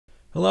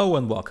Hello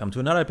and welcome to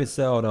another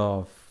episode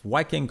of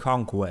Viking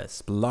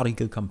Conquest Bloody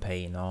Kill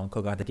Campaign on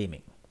Kogata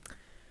Gaming.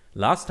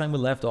 Last time we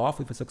left off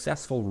with a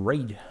successful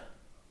raid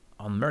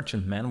on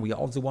Merchantman. We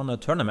also won a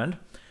tournament,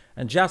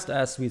 and just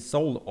as we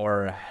sold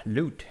our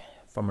loot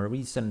from a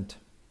recent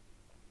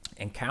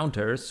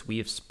encounters, we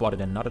have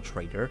spotted another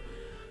trader.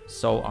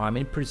 So I'm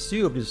in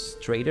pursuit of this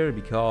trader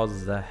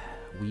because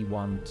we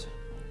want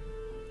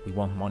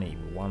money,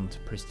 we want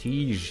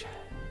prestige,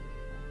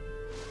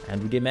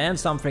 and we demand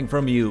something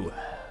from you.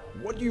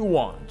 What do you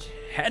want?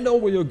 Hand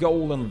over your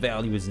gold and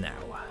values now.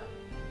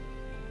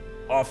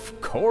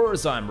 Of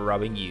course I'm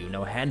robbing you.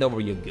 Now hand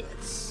over your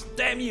goods.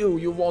 Damn you,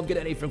 you won't get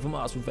anything from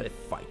us without a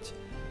fight.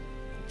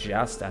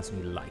 Just as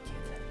we like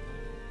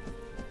it.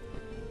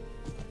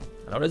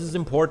 Now this is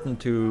important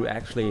to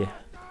actually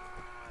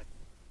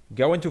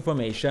go into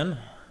formation,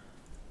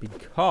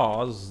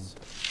 because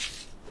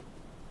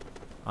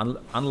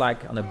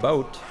unlike on a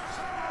boat,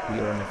 we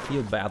are in a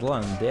field battle,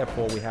 and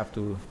therefore we have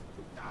to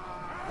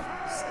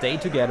stay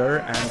together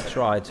and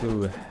try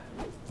to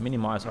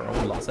minimize our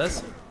own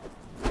losses.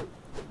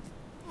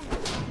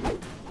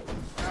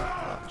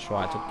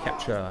 Try to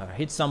capture,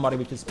 hit somebody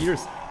with the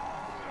spears.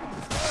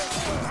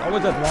 It's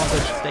always an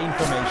advantage, stay in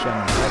formation,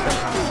 let them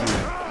come to you.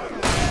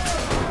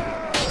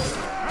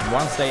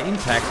 Once they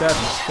impacted,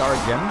 start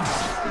again,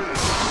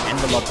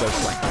 envelope their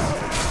flanks.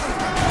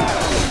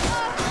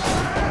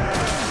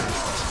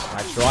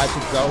 I try to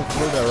go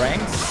through the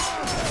ranks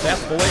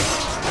successfully.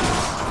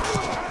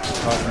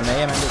 Because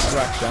mayhem and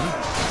destruction,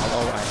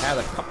 although I had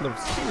a couple of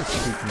spears to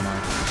keep in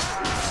mind.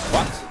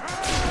 What?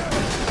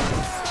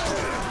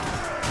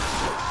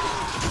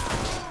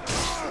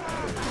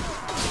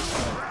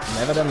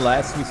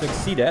 Nevertheless, we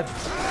succeeded.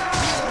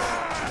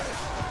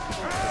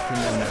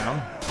 Taking them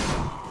down.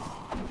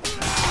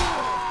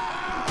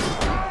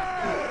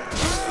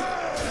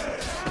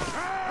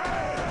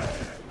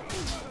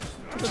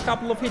 Took a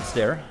couple of hits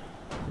there.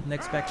 Didn't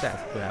expect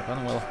that to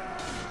happen. Well,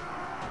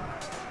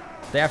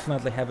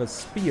 definitely have a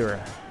spear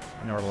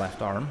in our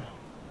left arm,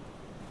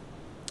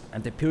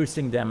 and the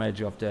piercing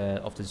damage of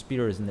the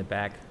spears in the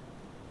back,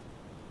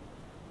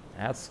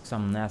 that's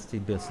some nasty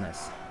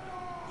business.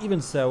 Even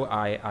so,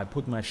 I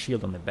put my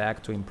shield on the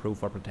back to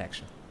improve our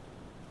protection.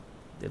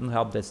 Didn't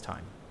help this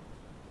time.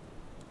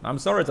 I'm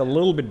sorry it's a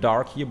little bit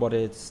dark here, but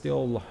it's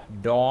still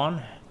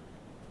dawn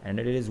and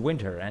it is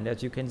winter, and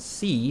as you can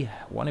see,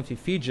 one of the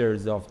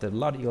features of the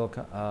Bloody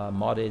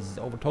mod is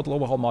total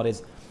overhaul mod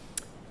is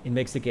it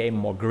makes the game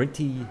more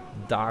gritty,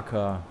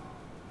 darker,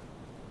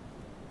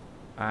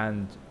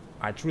 and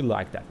I truly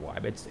like that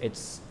vibe.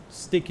 It's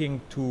sticking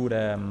to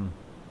the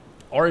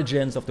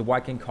origins of the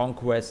Viking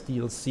Conquest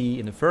DLC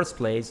in the first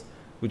place,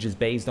 which is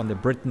based on the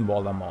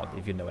Brytenwalda mod,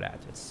 if you know that.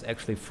 It's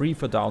actually free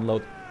for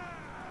download,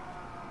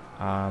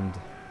 and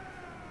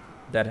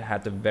that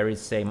had the very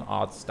same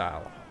art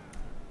style.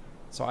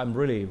 So I'm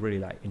really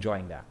like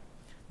enjoying that.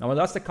 Now we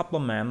lost a couple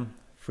of men,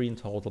 3 in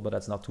total, but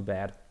that's not too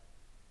bad.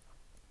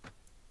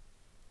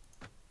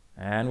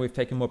 And we've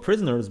taken more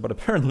prisoners, but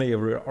apparently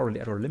we're already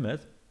at our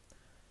limit.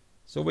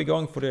 So we're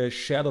going for the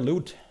share the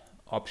loot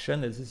option.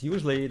 This is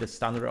usually the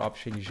standard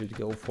option you should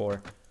go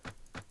for.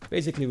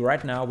 Basically,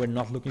 right now we're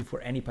not looking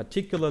for any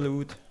particular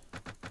loot.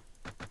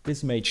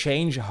 This may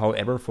change,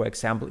 however. For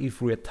example,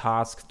 if we're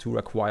tasked to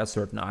acquire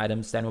certain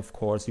items, then of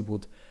course we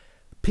would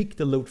pick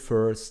the loot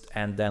first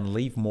and then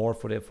leave more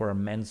for our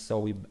men, so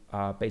we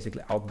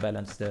basically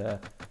outbalance the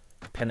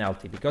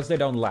penalty, because they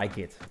don't like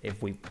it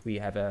if we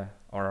have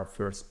our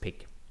first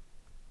pick.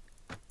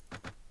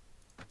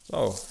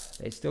 So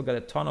they still got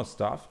a ton of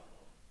stuff,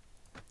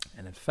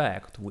 and in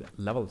fact we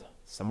leveled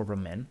some of our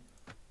men.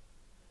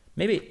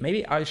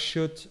 Maybe I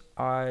should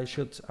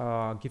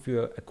give you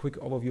a quick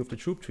overview of the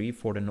troop tree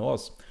for the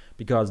Norse,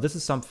 because this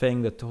is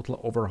something the total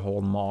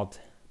overhaul mod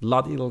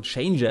Blood Eagle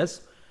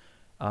changes.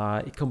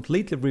 It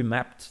completely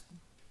remapped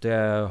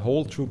the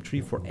whole troop tree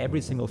for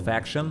every single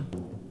faction,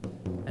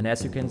 and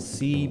as you can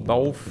see,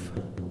 both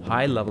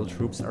high level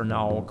troops are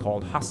now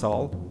called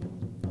Hassal.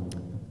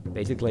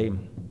 Basically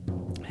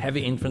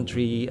heavy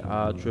infantry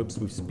troops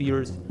with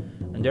spears,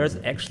 and there's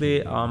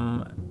actually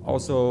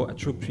also a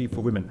troop tree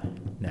for women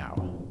now,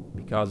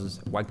 because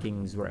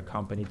Vikings were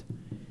accompanied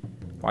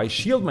by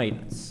shield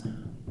maidens.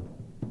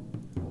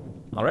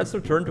 Now let's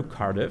return to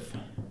Cardiff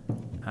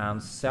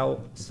and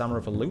sell some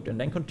of the loot, and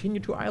then continue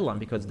to Ireland,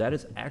 because that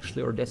is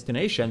actually our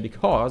destination,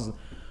 because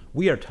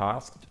we are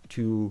tasked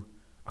to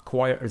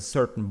acquire a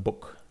certain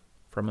book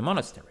from a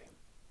monastery.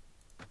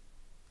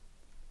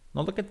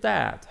 Now look at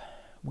that.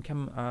 We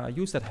can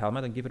use that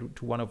helmet and give it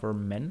to one of our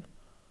men.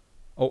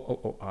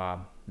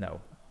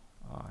 No.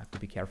 I have to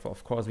be careful.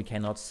 Of course, we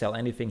cannot sell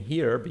anything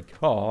here,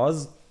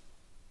 because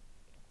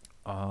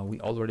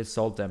we already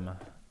sold them a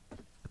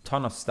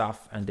ton of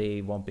stuff and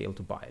they won't be able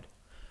to buy it.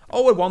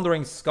 Oh, a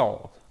wandering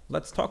skull.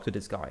 Let's talk to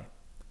this guy.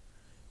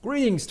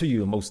 Greetings to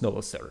you, most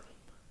noble sir.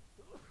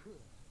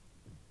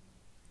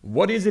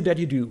 What is it that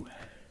you do?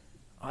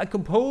 I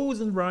compose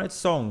and write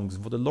songs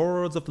for the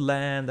lords of the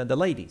land and the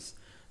ladies.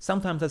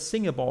 Sometimes I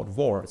sing about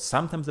war,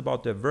 sometimes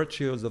about the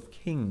virtues of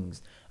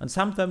kings, and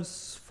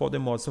sometimes for the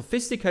more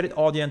sophisticated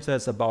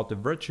audiences about the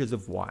virtues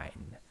of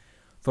wine.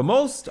 For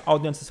most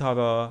audiences,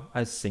 however,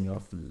 I sing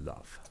of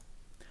love.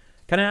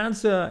 Can I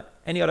answer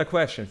any other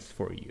questions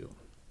for you?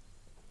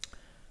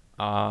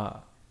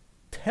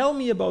 Tell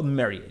me about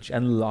marriage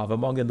and love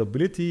among the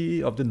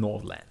nobility of the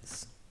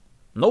Northlands.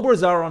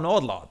 Nobles are an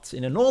odd lot.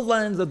 In the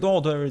Northlands, a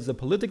daughter is a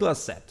political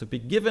asset to be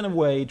given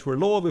away to a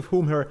lord with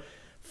whom her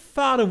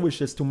father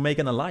wishes to make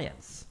an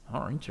alliance.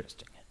 Oh,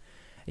 interesting.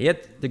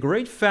 Yet the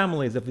great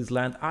families of this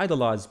land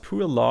idolize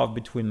pure love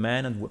between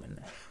men and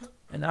women.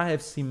 And I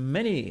have seen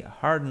many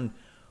hardened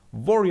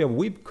warrior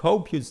weep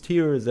copious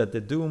tears at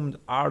the doomed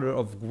ardor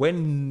of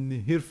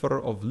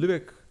Gwenhirfer of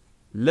Lübeck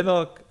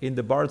in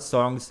the bard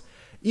songs,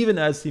 even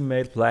as he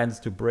made plans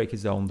to break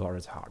his own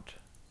daughter's heart.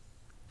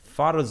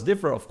 Fathers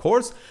differ, of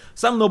course.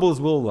 Some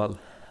nobles will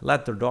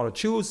let their daughter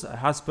choose a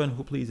husband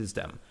who pleases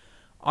them.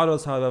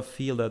 Others, however,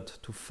 feel that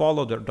to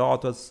follow their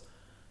daughters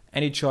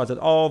any choice at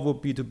all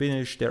would be to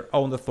diminish their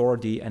own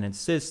authority and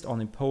insist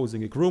on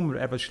imposing a groom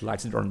wherever she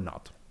likes it or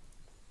not.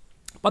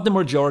 But the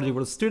majority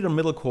will steer the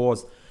middle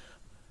course.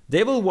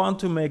 They will want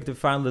to make the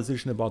final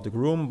decision about the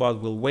groom, but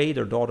will weigh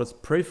their daughter's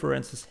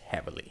preferences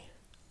heavily.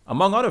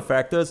 Among other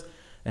factors,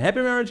 a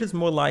happy marriage is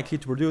more likely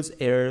to produce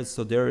heirs,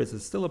 so there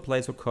is still a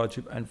place for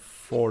courtship and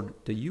for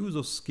the use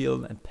of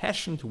skill and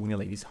passion to win a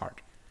lady's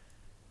heart.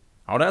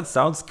 Oh, that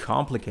sounds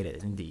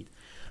complicated indeed.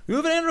 Do you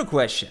have any other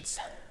questions?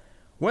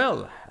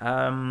 Well,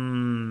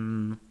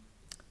 no,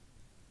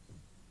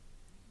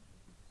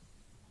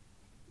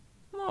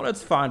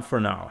 that's fine for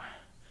now.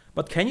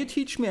 But can you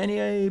teach me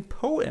any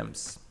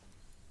poems?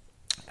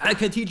 I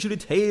can teach you the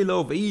tale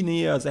of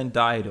Aeneas and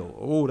Dido.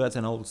 Oh, that's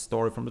an old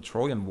story from the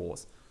Trojan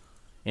Wars.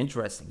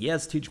 Interesting.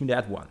 Yes, teach me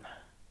that one.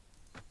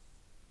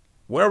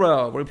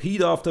 Well,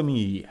 repeat after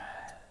me.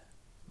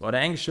 What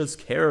anxious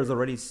cares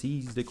already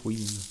seized the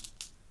queen?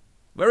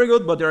 Very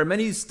good, but there are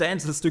many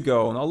stanzas to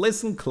go. Now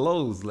listen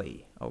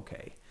closely.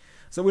 Okay.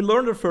 So we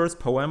learned the first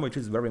poem, which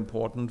is very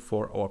important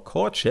for our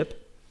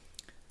courtship,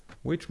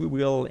 which we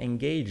will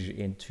engage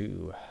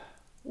into,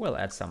 well,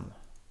 at some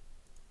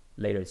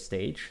later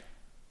stage,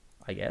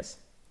 I guess.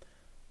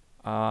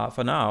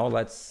 For now,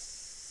 let's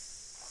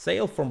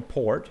sail from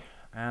port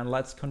and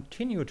let's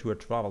continue to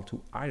travel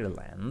to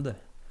Ireland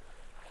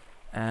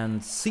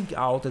and seek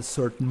out a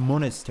certain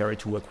monastery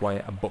to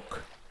acquire a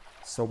book.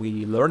 So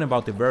we learn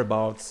about the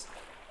whereabouts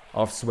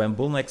of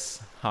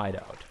Swambulnek's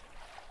hideout.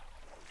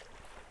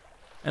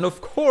 And of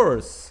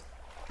course,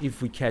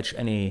 if we catch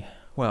any,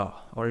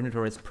 well, our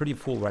inventory is pretty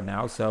full right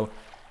now, so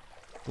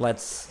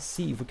let's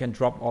see if we can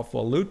drop off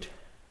our loot.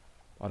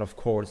 But of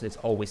course, it's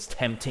always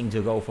tempting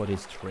to go for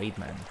this trade,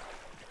 man.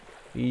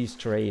 These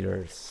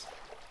traders.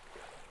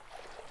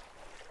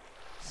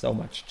 So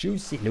much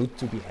juicy loot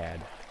to be had.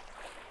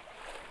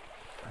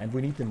 And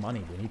we need the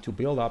money. We need to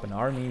build up an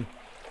army.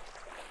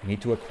 We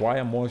need to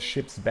acquire more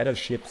ships, better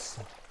ships.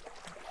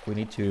 We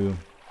need to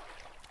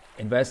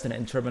invest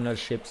in terminal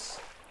ships.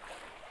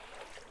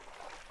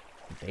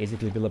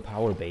 Basically build a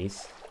power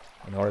base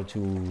in order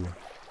to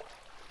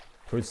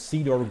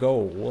proceed our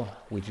goal,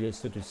 which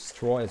is to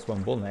destroy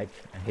Swambulnek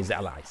and his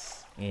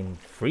allies in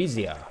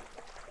Frisia.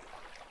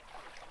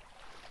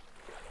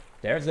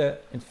 There's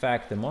in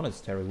fact, a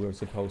monastery we were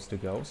supposed to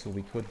go, so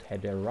we could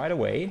head there right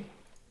away.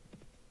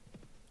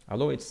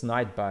 Although it's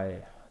night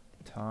by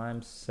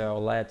time, so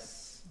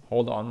let's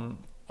hold on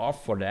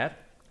off for that.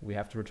 We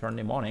have to return in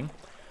the morning.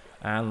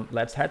 And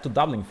let's head to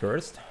Dublin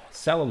first,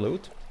 sell a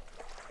loot,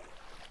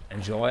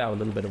 enjoy our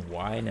little bit of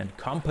wine and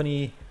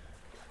company.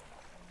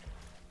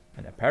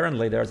 And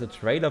apparently there's a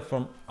trader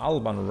from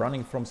Alban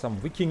running from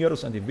some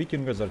Vikingers, and the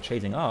Vikingers are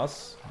chasing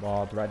us.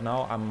 But right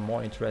now I'm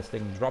more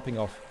interested in dropping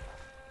off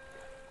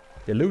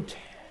the loot,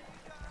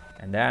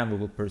 and then we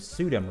will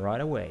pursue them right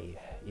away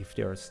if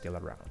they're still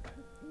around.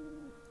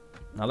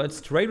 Now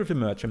let's trade with the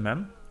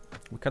merchantman.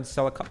 We can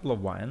sell a couple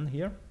of wine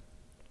here.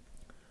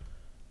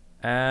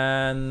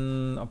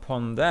 And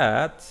upon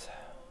that,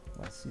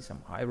 let's see,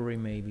 some ivory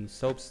maybe,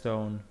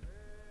 soapstone,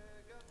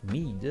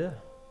 mead.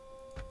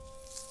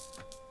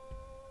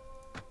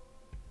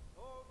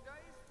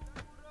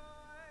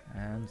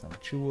 And some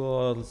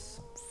jewels,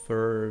 some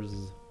furs.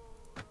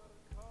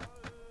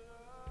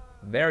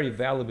 Very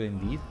valuable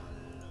indeed.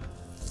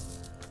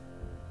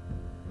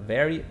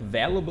 Very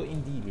valuable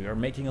indeed. We are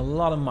making a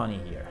lot of money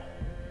here.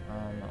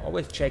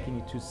 Always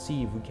checking to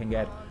see if we can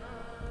get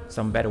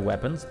some better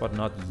weapons, but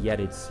not yet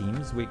it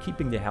seems. We're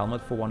keeping the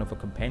helmet for one of our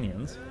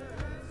companions.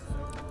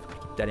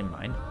 Keep that in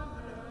mind.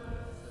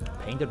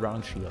 Painted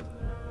round shield.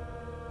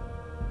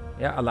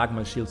 Yeah, I like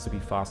my shields to be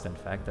fast, in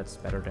fact. That's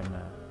better than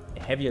a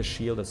heavier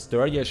shield, a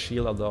sturdier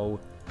shield, although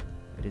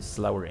it is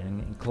slower.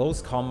 In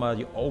close combat,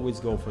 you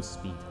always go for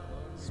speed.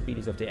 Speed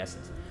is of the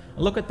essence.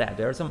 And look at that,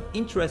 there are some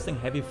interesting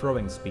heavy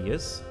throwing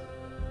spears.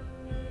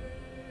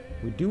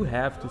 We do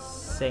have the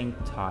same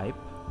type.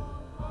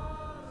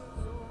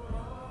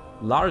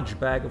 Large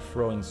bag of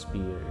throwing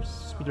spears.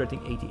 Speed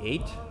rating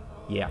 88.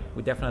 Yeah,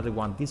 we definitely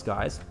want these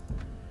guys.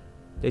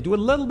 They do a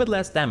little bit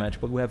less damage,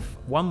 but we have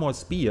one more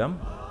spear,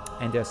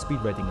 and their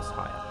speed rating is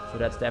higher. So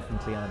that's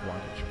definitely an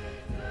advantage.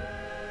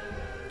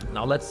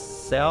 Now let's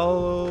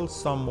sell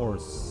some more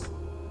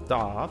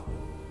stuff.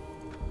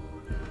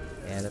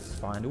 Yeah, that's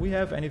fine. Do we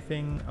have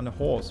anything on the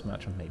horse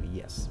merchant? Maybe,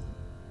 yes.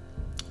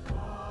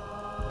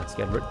 Let's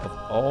get rid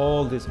of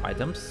all these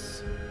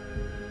items.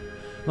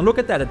 Now look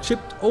at that, a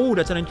chipped... Oh,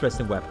 that's an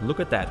interesting weapon. Look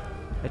at that.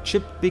 A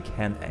chipped big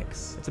hand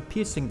axe. It's a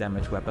piercing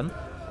damage weapon.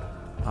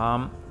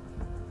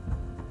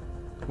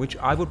 Which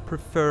I would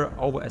prefer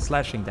over a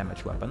slashing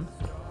damage weapon.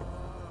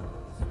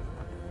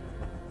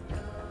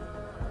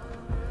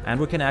 And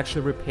we can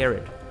actually repair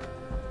it.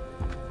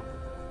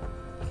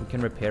 We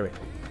can repair it.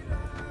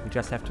 We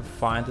just have to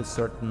find a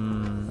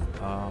certain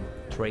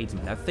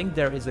tradesman. I think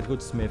there is a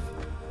good smith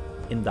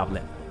in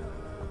Dublin.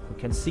 We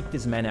can seek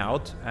this man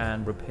out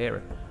and repair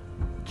it.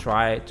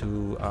 Try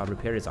to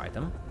repair his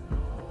item.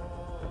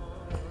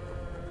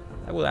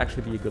 That will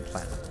actually be a good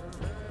plan.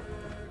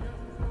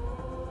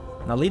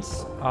 Now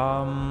let's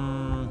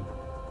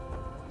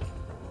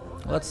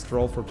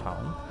stroll for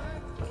town.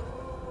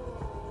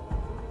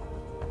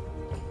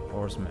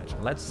 Horse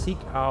merchant. Let's seek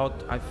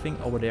out, I think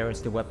over there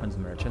is the weapons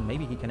merchant.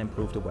 Maybe he can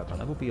improve the weapon.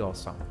 That would be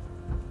awesome.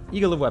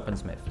 Eagle of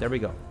Weaponsmith. There we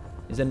go.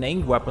 He's a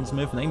named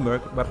weaponsmith. Named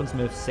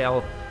weaponsmiths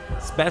sell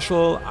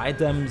special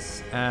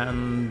items,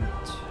 and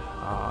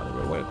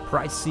they're very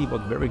pricey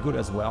but very good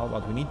as well.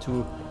 But we need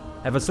to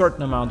have a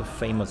certain amount of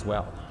fame as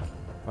well.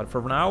 But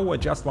for now, I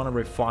just want to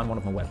refine one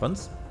of my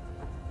weapons.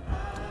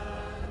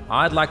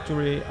 I'd like to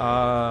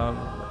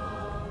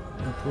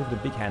improve the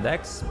big hand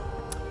axe.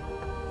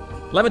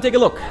 Let me take a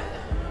look.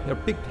 Your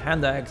big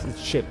hand axe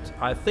is chipped.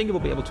 I think it will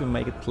be able to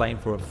make it plain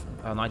for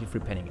a 93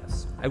 penny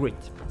guess. Agreed.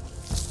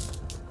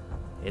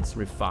 It's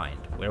refined.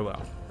 Very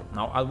well.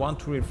 Now I want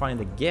to refine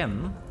it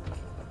again.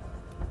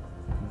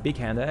 Big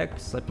hand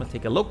axe. Let me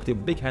take a look. The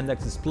big hand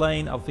axe is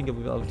plain. I think it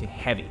will be able to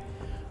heavy.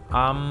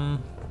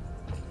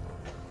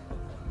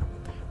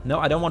 No,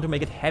 I don't want to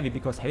make it heavy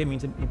because heavy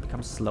means it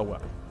becomes slower.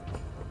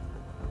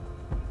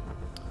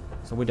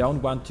 So we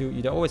don't want to.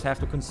 You always have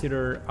to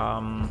consider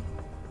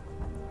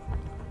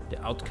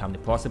the outcome, the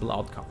possible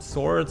outcome.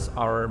 Swords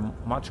are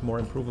much more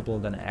improvable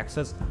than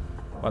axes,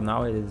 but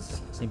now it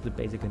is simply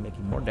basically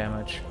making more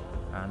damage,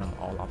 and I'm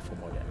all up for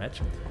more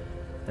damage.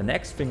 The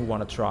next thing we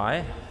want to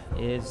try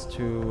is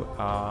to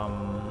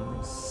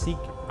seek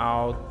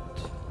out.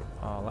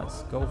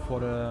 Let's go for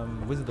the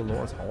visit the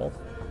Lord's Hall.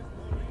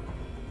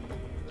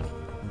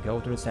 Go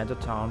to the center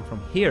town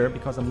from here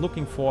because I'm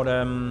looking for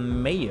the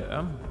mayor.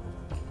 I'm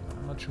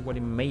not sure what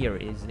the mayor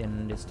is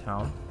in this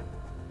town.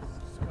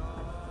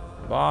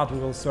 But we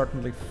will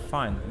certainly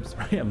find. I'm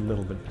sorry, I'm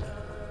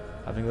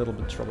having a little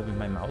bit trouble with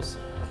my mouse.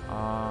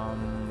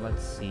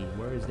 Let's see,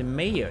 where is the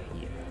mayor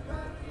here?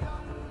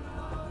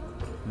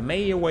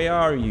 Mayor, where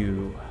are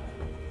you?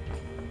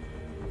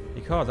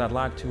 Because I'd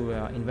like to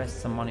invest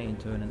some money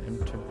into an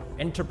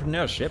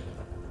entrepreneurship.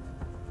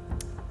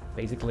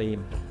 Basically,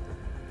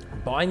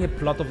 buying a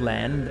plot of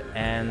land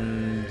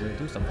and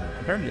do something.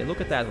 Apparently,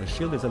 look at that, the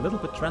shield is a little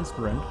bit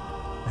transparent.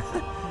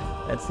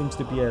 That seems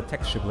to be a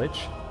texture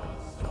glitch.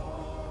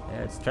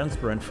 Yeah, it's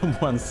transparent from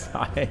one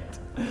side.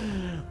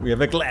 We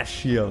have a glass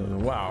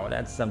shield. Wow,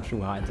 that's some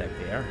true high-tech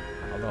there.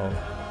 Although,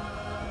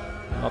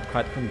 I'm not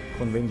quite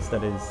convinced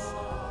that it's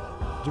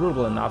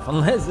durable enough,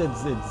 unless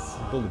it's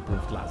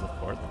bulletproof glass, of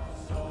course.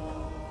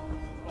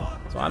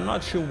 So I'm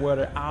not sure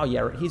whether... Oh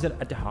yeah, he's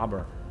at the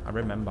harbor. I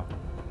remember.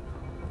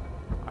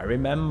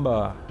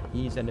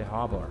 He's in the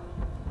harbor.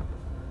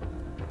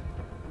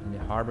 In the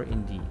harbor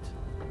indeed.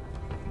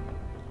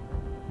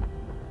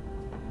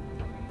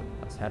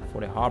 Let's head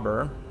for the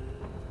harbor.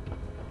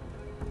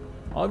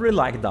 I really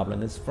like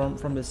Dublin. It's from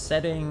the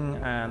setting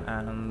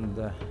and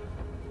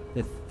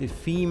the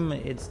theme.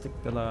 It's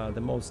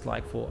the most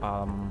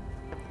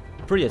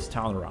prettiest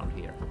town around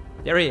here.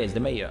 There he is, the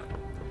mayor.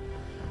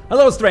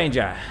 Hello,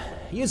 stranger.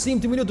 You seem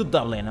to be new to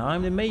Dublin.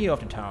 I'm the mayor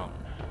of the town.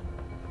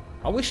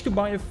 I wish to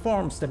buy a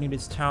farmstead near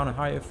this town and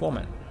hire a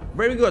foreman.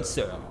 Very good,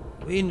 sir.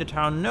 We in the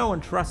town know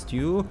and trust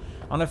you,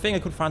 and I think I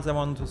could find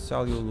someone to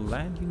sell you the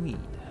land you need.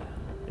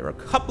 There are a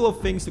couple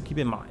of things to keep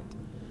in mind.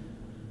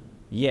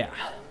 Yeah.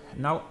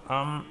 Now,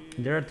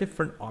 there are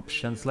different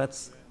options.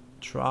 Let's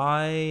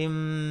try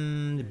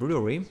the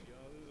brewery.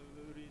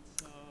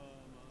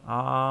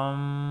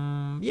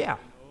 Yeah.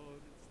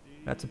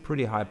 That's a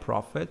pretty high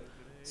profit.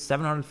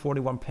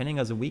 741 penning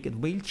as a week. It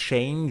will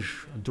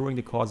change during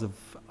the course of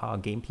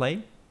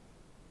gameplay.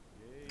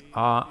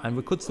 And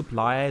we could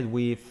supply it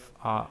with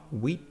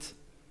wheat.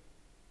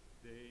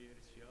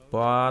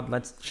 But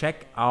let's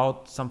check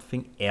out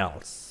something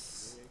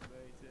else.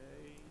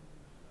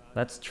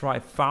 Let's try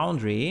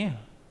foundry.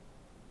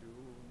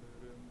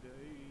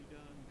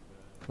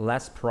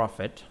 Less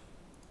profit.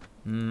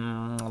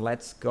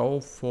 Let's go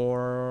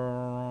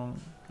for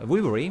a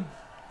weavery.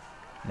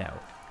 No.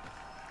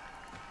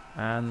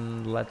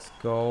 And let's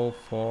go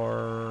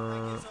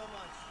for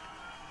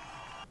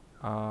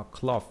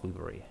cloth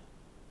weavery.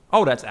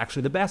 Oh, that's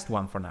actually the best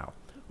one for now.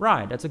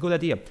 Right, that's a good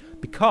idea.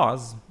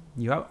 Because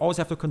you always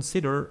have to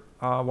consider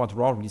what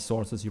raw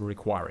resources you're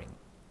requiring.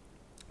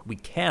 We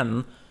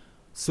can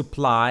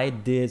supply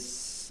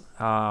this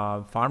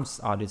farms,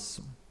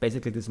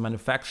 basically this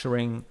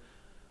manufacturing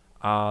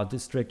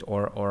district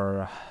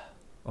or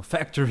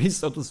factory,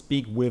 so to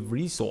speak, with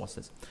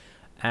resources.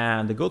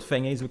 And the good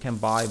thing is we can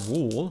buy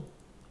wool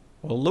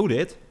or loot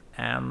it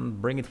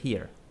and bring it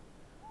here.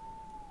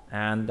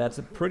 And that's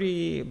a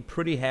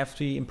pretty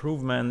hefty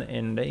improvement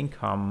in the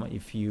income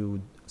if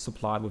you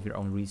supply with your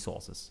own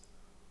resources.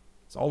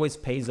 It always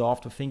pays off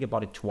to think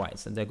about it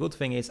twice. And the good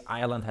thing is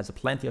Ireland has a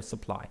plenty of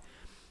supply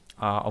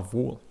of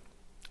wool,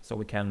 so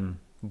we can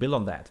build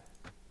on that.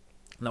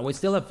 Now we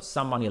still have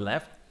some money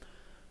left.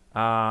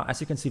 As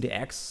you can see, the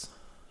axe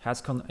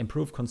has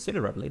improved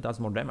considerably. It does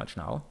more damage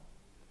now.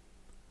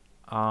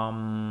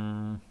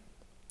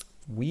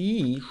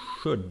 We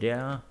should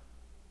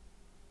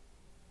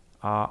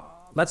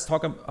let's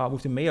talk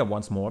with the mayor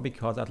once more,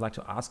 because I'd like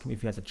to ask him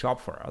if he has a job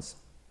for us.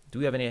 Do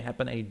you have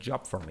any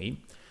job for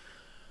me?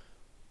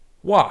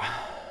 Well,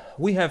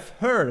 we have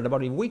heard that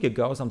about a week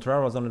ago some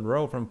travelers on the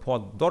road from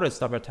Port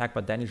Dorestad were attacked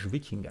by Danish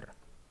Vikings.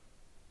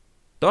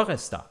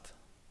 Dorestad.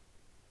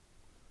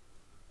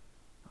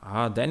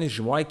 Danish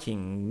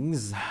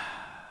Vikings.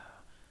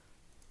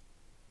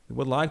 We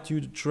would like you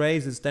to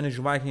trace this Danish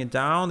Viking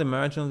down. The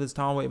merchants of this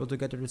town were able to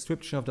get the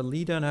description of the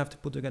leader and have to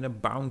put together a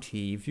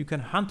bounty. If you can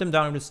hunt them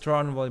down and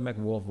destroy them, will make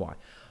worthwhile.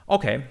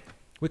 Okay,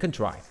 we can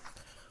try.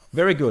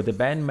 Very good. The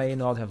band may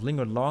not have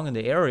lingered long in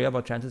the area,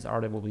 but chances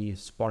are they will be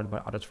spotted by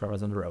other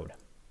travelers on the road.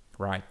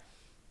 Right.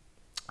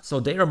 So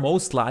they are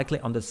most likely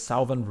on the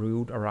southern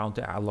route around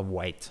the Isle of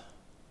Wight,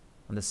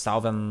 on the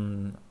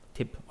southern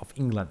tip of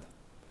England.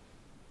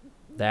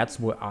 That's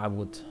where I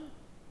would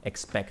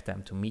expect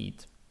them to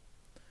meet.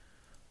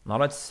 Now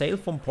let's sail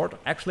from port.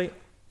 Actually,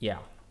 yeah,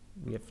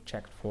 we have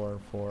checked for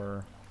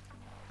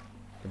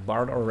the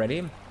bard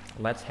already.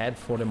 Let's head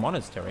for the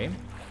monastery,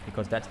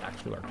 because that's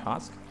actually our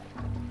task.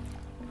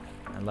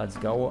 And let's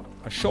go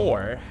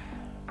ashore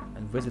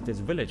and visit this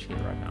village here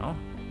right now.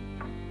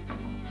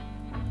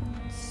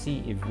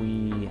 See if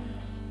we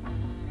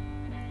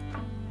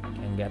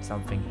can get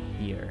something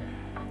here.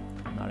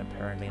 Not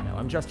apparently, no.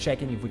 I'm just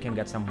checking if we can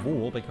get some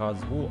wool,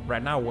 because wool,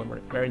 right now we're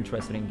very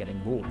interested in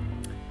getting wool.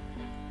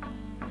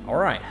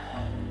 Alright,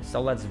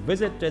 so let's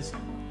visit this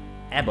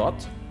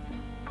abbot,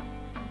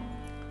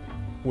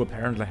 who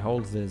apparently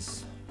holds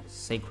this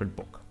sacred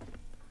book.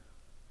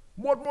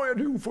 What may I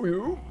do for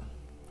you?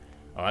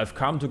 I've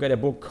come to get a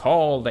book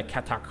called the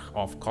Catach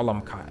of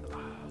Columcille.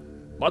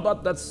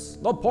 But that's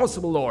not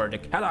possible, Lord. The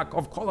Catach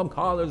of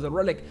Columcille is a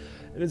relic.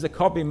 It is a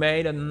copy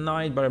made at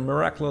night by the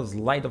miraculous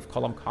light of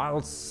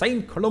Columcille,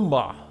 Saint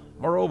Columba.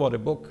 Moreover, the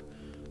book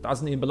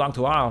doesn't even belong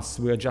to us.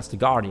 We're just the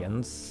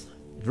guardians.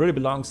 It really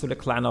belongs to the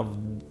clan of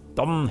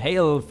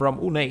Dunhale from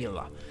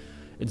Unail.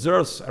 It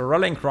serves a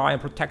rallying cry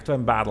and protector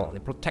in battle.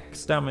 It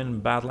protects them in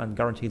battle and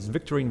guarantees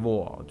victory in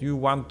war. Do you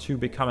want to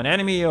become an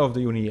enemy of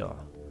the Unail?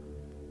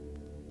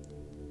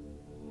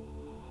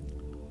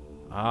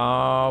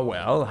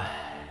 Well,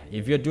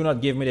 if you do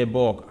not give me the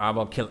book, I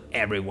will kill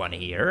everyone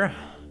here.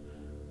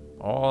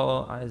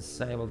 All I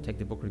say, I will take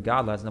the book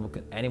regardless, and I will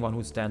kill anyone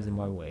who stands in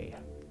my way.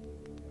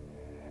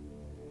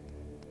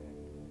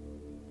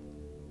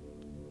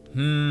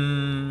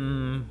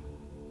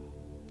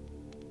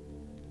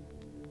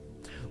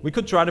 We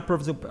could try the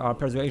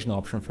persuasion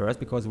option first,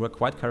 because we're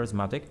quite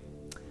charismatic.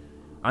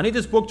 I need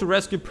this book to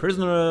rescue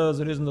prisoners.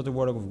 It isn't the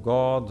word of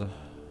God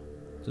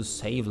to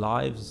save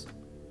lives.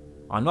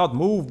 I'm not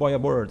moved by your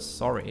words,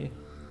 sorry.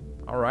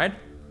 Alright.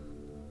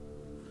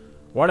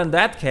 Well, in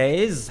that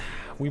case,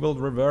 we will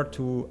revert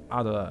to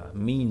other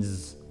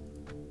means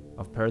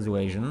of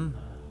persuasion.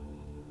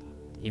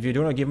 If you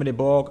do not give me the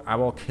book, I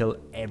will kill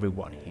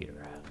everyone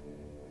here.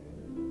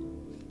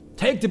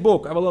 Take the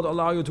book. I will not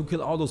allow you to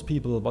kill all those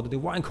people, but the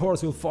divine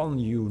course will follow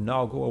you.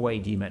 Now go away,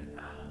 demon.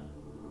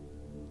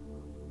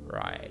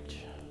 Right.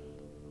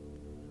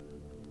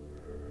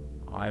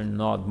 I'm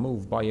not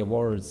moved by your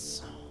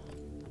words.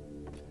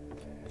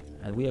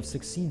 And we have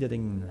succeeded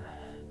in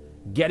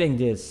getting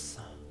this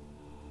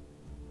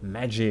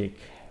magic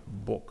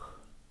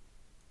book.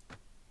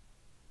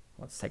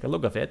 Let's take a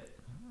look at it.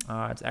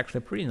 It's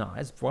actually pretty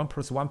nice.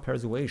 1+1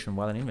 persuasion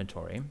while in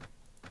inventory.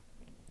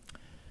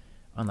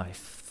 And I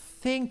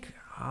think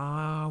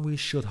we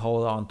should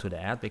hold on to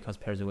that, because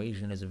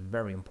persuasion is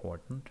very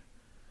important.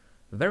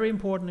 Very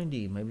important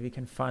indeed. Maybe we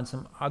can find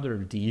some other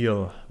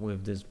deal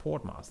with this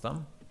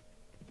portmaster.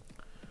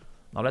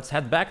 Now let's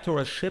head back to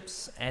our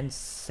ships and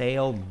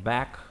sail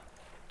back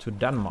to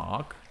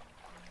Denmark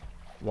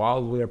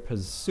while we're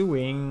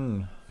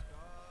pursuing...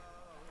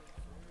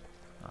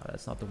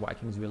 that's not the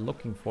Vikings we're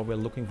looking for. We're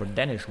looking for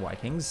Danish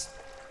Vikings.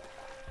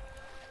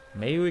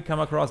 Maybe we come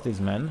across these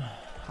men.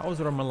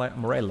 How's our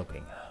morale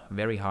looking?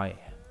 Very high.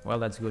 Well,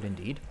 that's good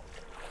indeed.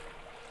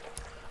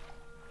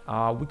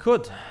 We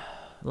could...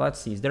 Let's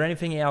see. Is there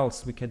anything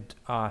else we could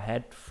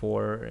head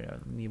for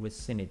the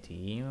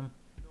vicinity?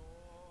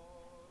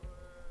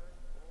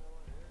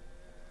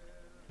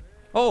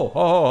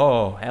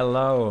 Oh,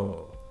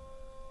 hello.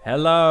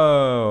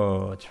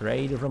 Hello,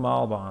 trader from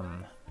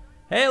Alban.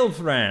 Hail,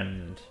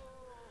 friend!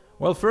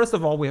 Well, first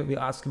of all, we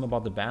ask him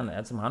about the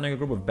bandits. I'm hunting a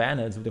group of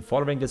bandits with the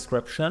following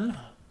description.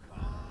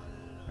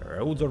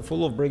 Roads are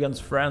full of brigands,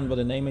 friend, but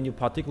the name in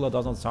particular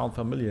doesn't sound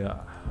familiar.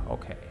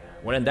 Okay.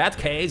 Well, in that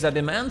case, I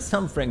demand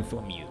something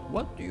from you.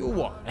 What do you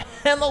want?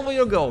 Hand over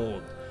your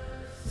gold.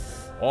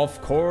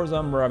 Of course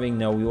I'm robbing.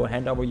 No, you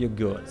hand over your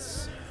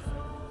goods.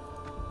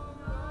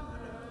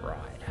 Right.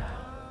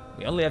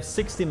 We only have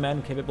 60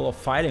 men capable of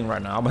fighting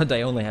right now, but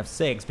they only have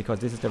 6 because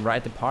this is the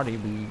right party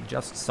we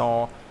just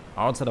saw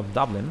outside of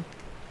Dublin.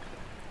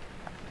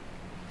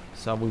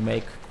 So we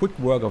make quick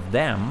work of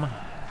them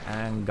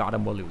and got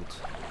them a loot.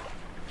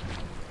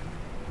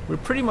 We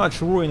pretty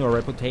much ruin our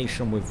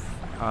reputation with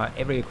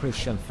every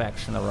Christian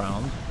faction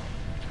around.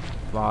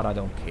 But I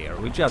don't care.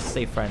 We just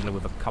stay friendly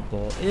with a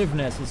couple if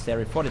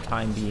necessary for the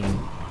time being.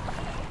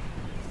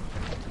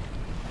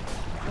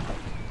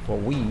 For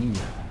we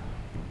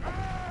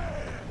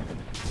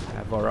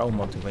have our own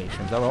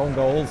motivations, our own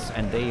goals,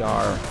 and they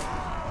are,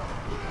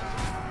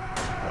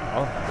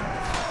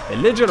 well,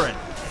 belligerent.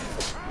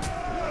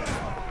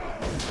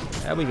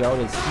 There we go,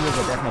 the spears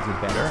are definitely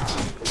better,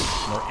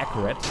 more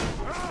accurate.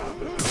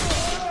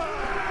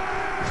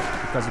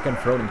 Because you can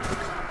throw them quick.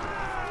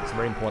 It's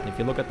very important. If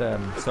you look at the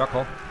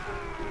circle,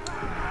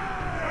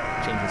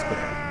 changes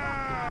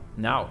quicker.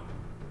 Now,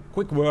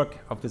 quick work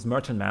of this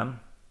merchantman.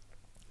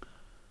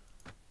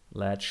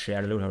 Let's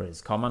share the loot. Here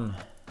is common.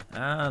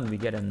 And we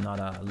get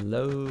another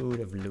load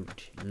of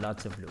loot.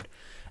 Lots of loot.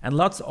 And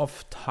lots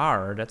of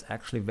tar. That's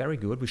actually very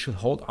good. We should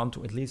hold on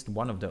to at least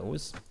one of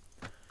those.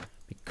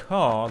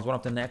 Because one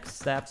of the next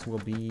steps will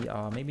be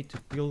maybe to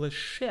build a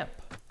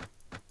ship.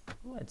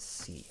 Let's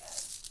see.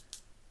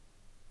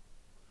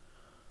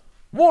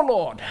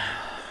 Warlord!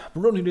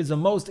 Brunhild is a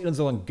most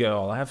insolent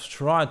girl. I have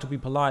tried to be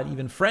polite,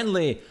 even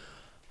friendly,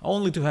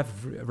 only to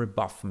have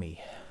rebuffed me.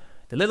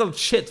 The little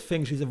shit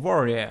thinks she's a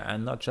warrior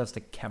and not just a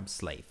camp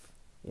slave.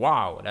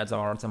 Wow, that's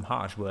some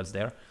harsh words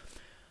there.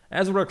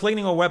 As we were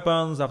cleaning our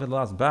weapons after the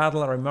last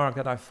battle, I remarked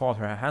that I thought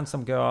her a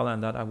handsome girl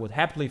and that I would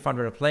happily find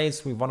her a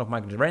place with one of my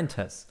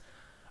renters.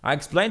 I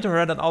explained to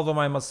her that although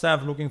I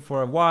myself looking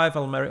for a wife,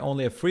 I'll marry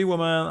only a free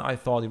woman. I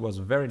thought it was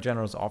a very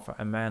generous offer,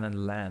 a man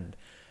and land.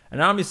 An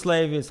army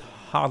slave is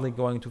hardly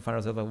going to find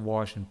herself a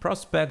wash in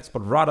prospects, but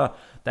rather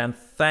than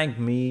thank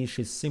me,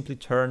 she simply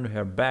turned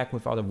her back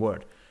without a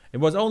word. It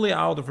was only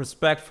out of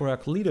respect for her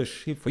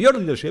leadership, for your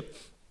leadership,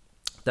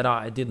 that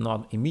I did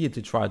not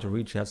immediately try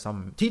to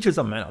teach her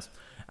some manners.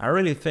 I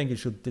really think you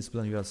should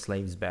discipline your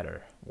slaves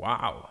better.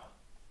 Wow.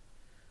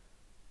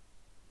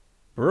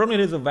 Brunhild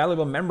is a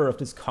valuable member of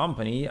this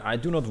company. I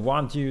do not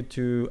want you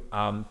to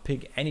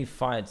pick any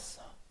fights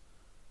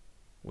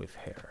with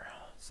her.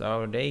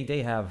 So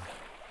they have,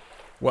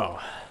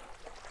 well,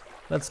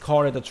 let's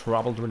call it a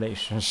troubled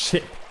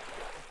relationship.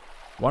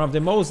 One of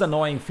the most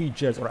annoying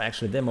features, or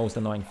actually the most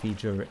annoying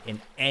feature in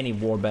any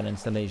Warband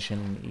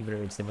installation, either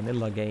it's the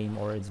vanilla game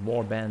or it's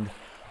Warband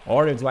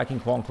or it's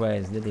Viking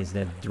Conquest, that is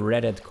the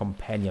dreaded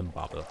companion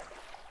bubble.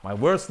 My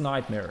worst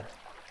nightmare.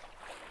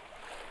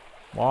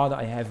 But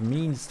I have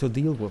means to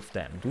deal with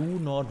them. Do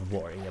not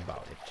worry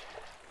about it.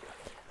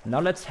 Now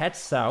let's head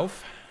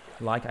south.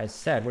 Like I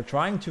said, we're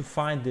trying to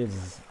find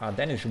these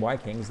Danish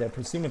Vikings. They're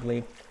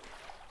presumably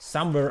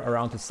somewhere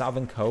around the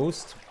southern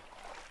coast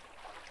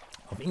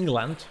of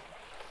England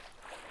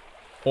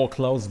or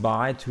close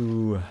by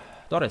to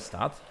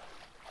Dorestad.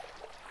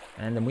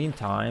 And in the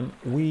meantime,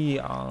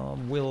 we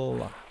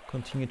will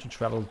continue to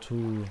travel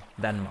to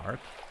Denmark.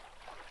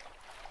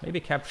 Maybe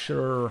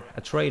capture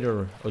a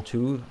trader or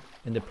two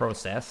in the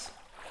process.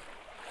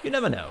 You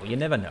never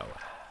know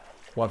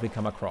what we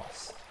come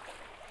across.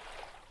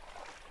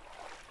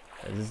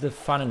 This is the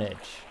fun in it.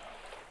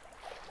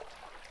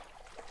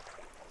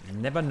 You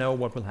never know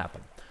what will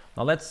happen.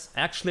 Now let's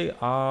actually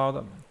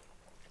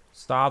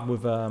start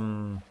with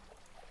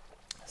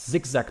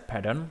zigzag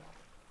pattern,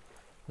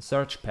 a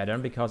search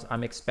pattern, because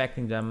I'm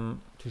expecting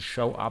them to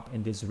show up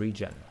in this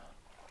region.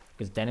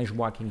 Because Danish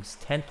Vikings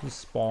tend to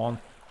spawn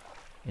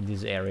in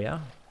this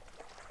area.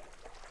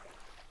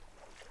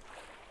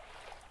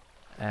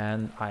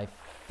 And I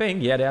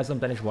think, yeah, there are some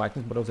Danish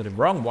Vikings, but those are the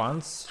wrong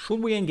ones.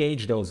 Should we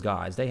engage those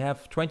guys? They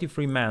have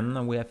 23 men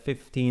and we have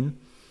 15.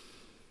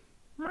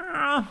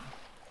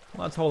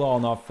 Let's hold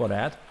on off for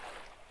that.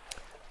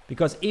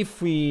 Because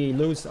if we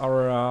lose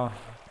our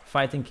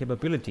fighting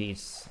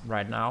capabilities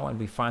right now and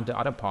we find the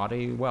other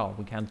party, well,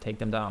 we can't take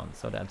them down.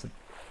 So that's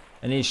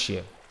an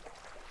issue.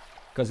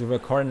 Because with our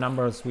current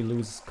numbers, we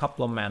lose a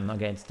couple of men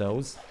against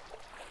those.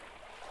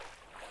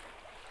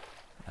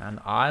 And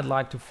I'd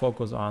like to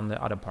focus on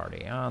the other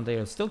party. They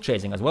are still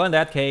chasing us. Well, in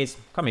that case,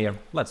 come here,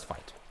 let's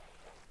fight.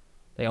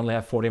 They only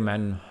have 40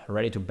 men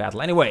ready to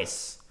battle.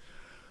 Anyways,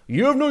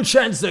 you have no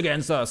chance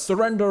against us.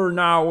 Surrender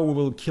now or we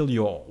will kill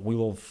you all. We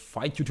will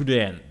fight you to the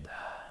end.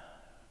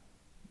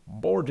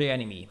 Board the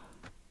enemy.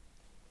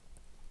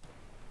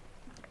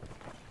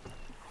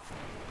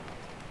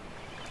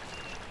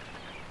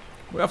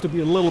 We have to be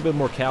a little bit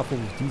more careful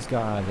with these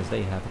guys as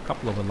they have a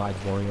couple of elite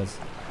warriors.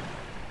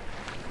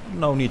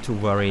 No need to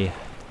worry.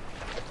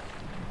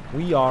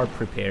 We are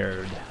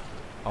prepared.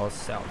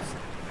 ourselves.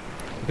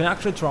 We can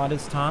actually try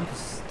this time to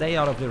stay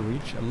out of their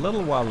reach a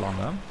little while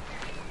longer.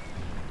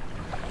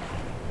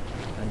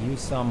 And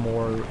use some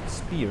more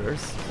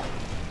spears.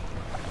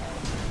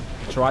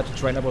 Try to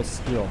train our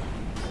skill.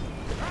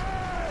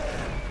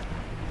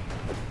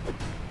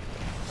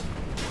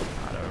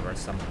 There were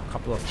a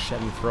couple of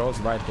shabby throws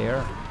right there.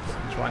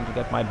 I'm trying to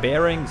get my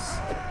bearings.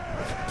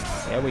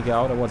 There we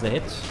go, that was a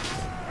hit.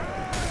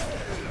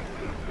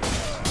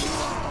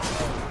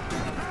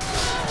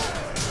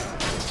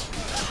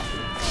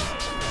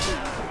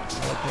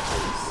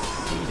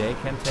 See, they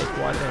can take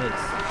quite a hit.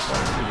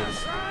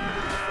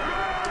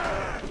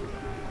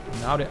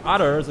 Now the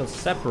others are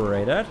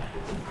separated.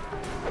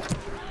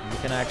 We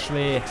can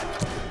actually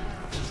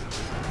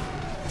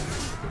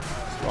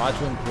try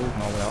to improve.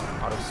 Now we are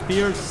out of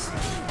spears.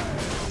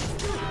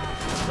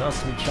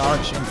 Thus we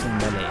charge into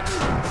melee.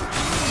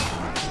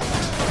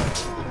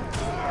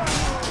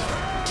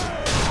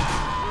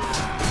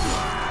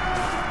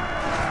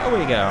 There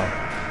we go.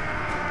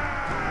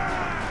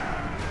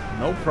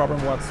 No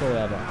problem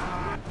whatsoever.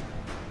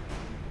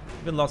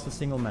 Even lost a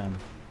single man.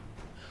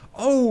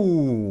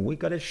 Oh, we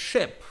got a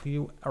ship.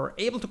 You are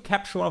able to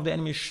capture one of the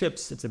enemy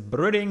ships. It's a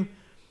building,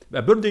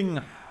 but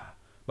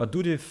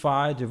due to the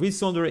fight, the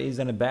Resonder is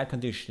in a bad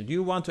condition. Do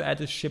you want to add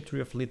a ship to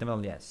your fleet?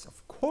 Well, yes,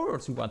 of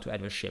course we want to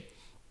add a ship.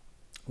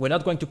 We're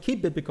not going to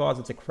keep it because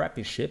it's a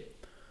crappy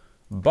ship,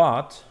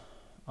 but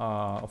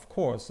of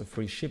course a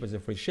free ship is a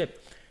free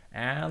ship.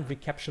 And we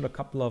captured a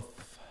couple of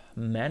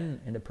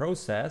men in the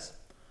process.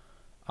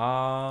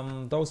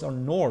 Those are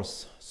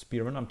Norse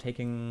spearmen. I'm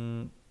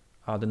taking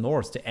the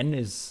Norse. The N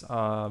is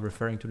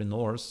referring to the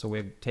Norse, so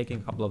we're taking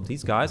a couple of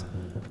these guys.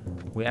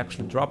 We're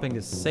actually dropping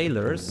the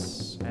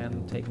sailors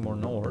and taking more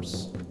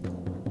Norse,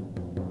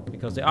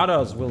 because the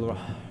others will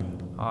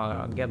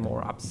get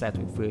more upset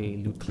if we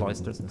loot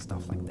cloisters and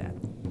stuff like that.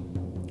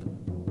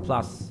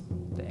 Plus,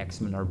 the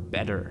X-Men are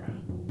better.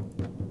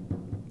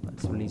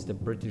 Let's release the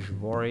British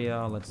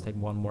warrior. Let's take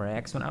one more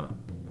X-Men. I'm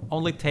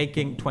only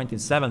taking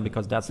 27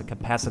 because that's the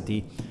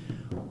capacity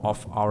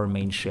of our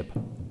main ship.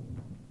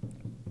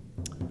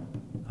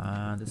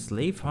 The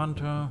slave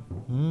hunter.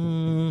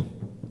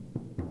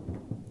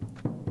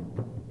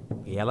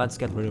 Yeah, let's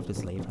get rid of the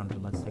slave hunter.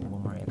 Let's take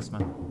one more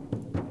X-Men.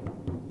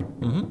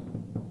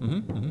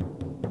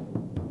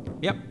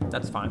 Yep,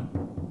 that's fine.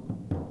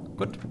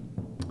 Good.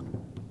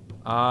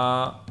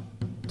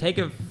 Take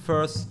a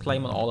first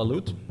claim on all the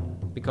loot,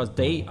 because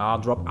they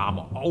drop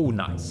armor. Oh,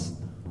 nice.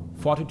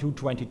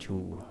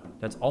 42-22.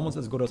 That's almost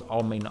as good as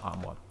our main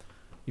armor.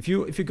 If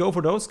you go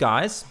for those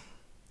guys,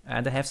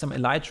 and they have some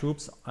allied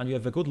troops, and you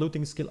have a good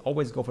looting skill,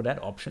 always go for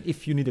that option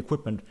if you need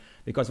equipment,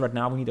 because right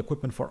now we need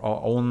equipment for our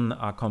own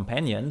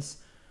companions.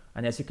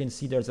 And as you can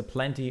see, there's a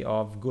plenty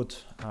of good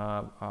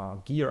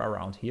gear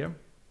around here.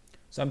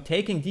 So I'm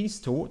taking these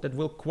two that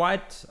will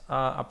quite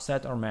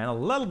upset our man a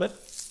little bit,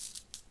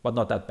 but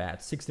not that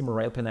bad. 60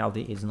 morale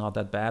penalty is not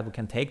that bad. We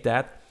can take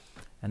that.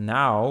 And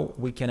now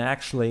we can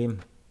actually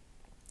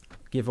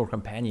give our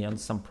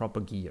companions some proper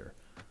gear.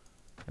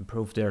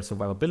 Improve their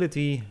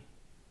survivability.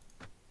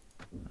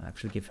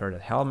 Actually give her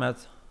that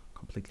helmet.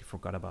 Completely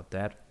forgot about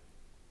that.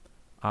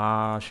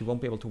 She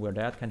won't be able to wear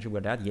that. Can she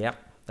wear that? Yeah,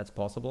 that's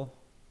possible.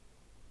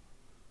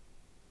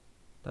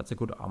 That's a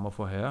good armor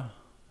for her.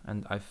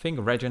 And I think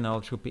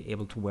Reginald should be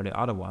able to wear the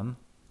other one.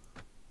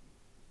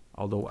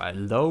 Although I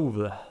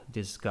love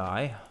this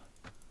guy,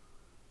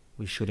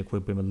 we should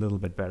equip him a little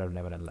bit better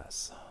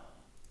nevertheless.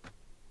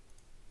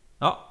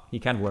 Oh, he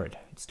can't wear it.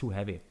 It's too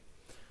heavy.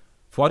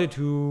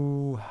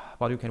 42,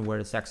 but you can wear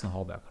the Saxon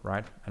Hallback,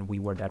 right? And we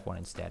wear that one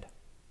instead.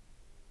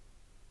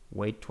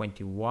 Weight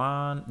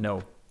 21.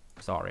 No,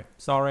 sorry.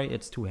 Sorry,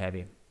 it's too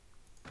heavy.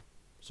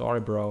 Sorry,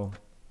 bro.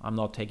 I'm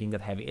not taking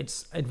that heavy.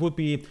 It would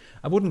be,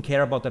 I wouldn't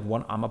care about that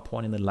one armor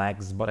point in the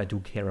legs, but I do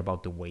care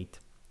about the weight.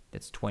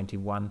 That's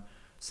 21,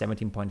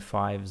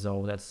 17.5,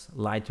 so that's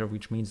lighter,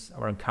 which means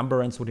our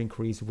encumbrance would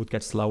increase, it would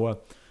get slower.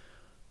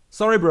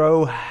 Sorry,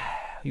 bro.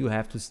 You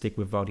have to stick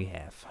with what you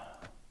have.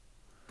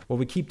 Well,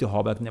 we keep the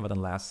Hallback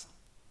nevertheless,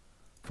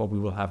 for we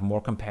will have more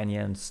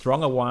companions,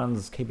 stronger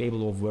ones,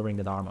 capable of wearing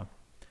that armor.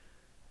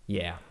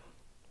 Yeah,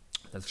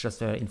 that's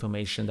just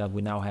information that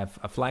we now have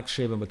a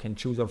flagship and we can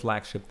choose our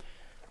flagship.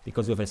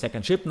 Because we have a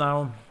second ship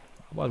now,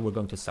 well, we're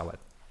going to sell it.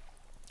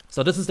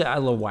 So this is the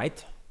Isle of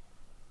Wight.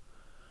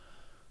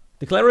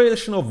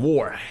 Declaration of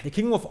war. The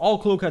King of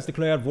Alkluk has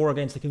declared war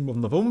against the King of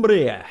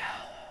Northumbria.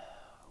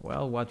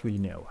 Well, what do you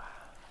know?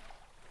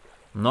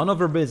 None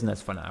of our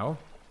business for now.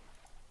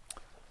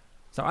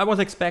 So I was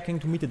expecting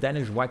to meet the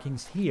Danish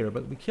Vikings here,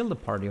 but we killed a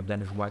party of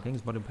Danish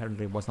Vikings, but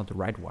apparently it was not the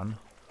right one.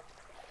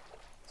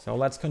 So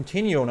let's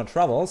continue on our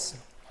travels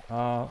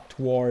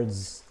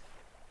towards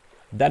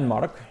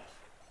Denmark.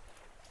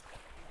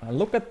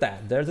 Look at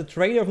that, there's a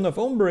trader of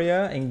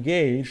Northumbria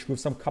engaged with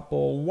some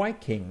couple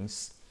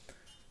Vikings.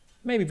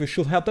 Maybe we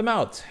should help them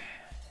out.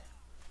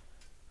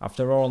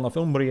 After all,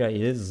 Northumbria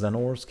is a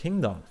Norse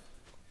kingdom.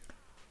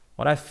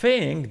 But I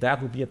think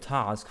that would be a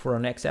task for our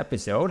next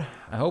episode.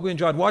 I hope you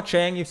enjoyed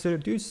watching. If you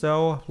do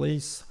so,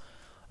 please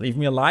leave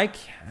me a like,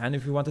 and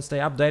if you want to stay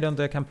updated on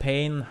the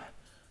campaign,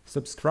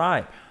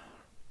 subscribe.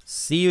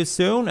 See you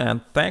soon,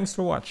 and thanks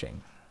for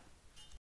watching.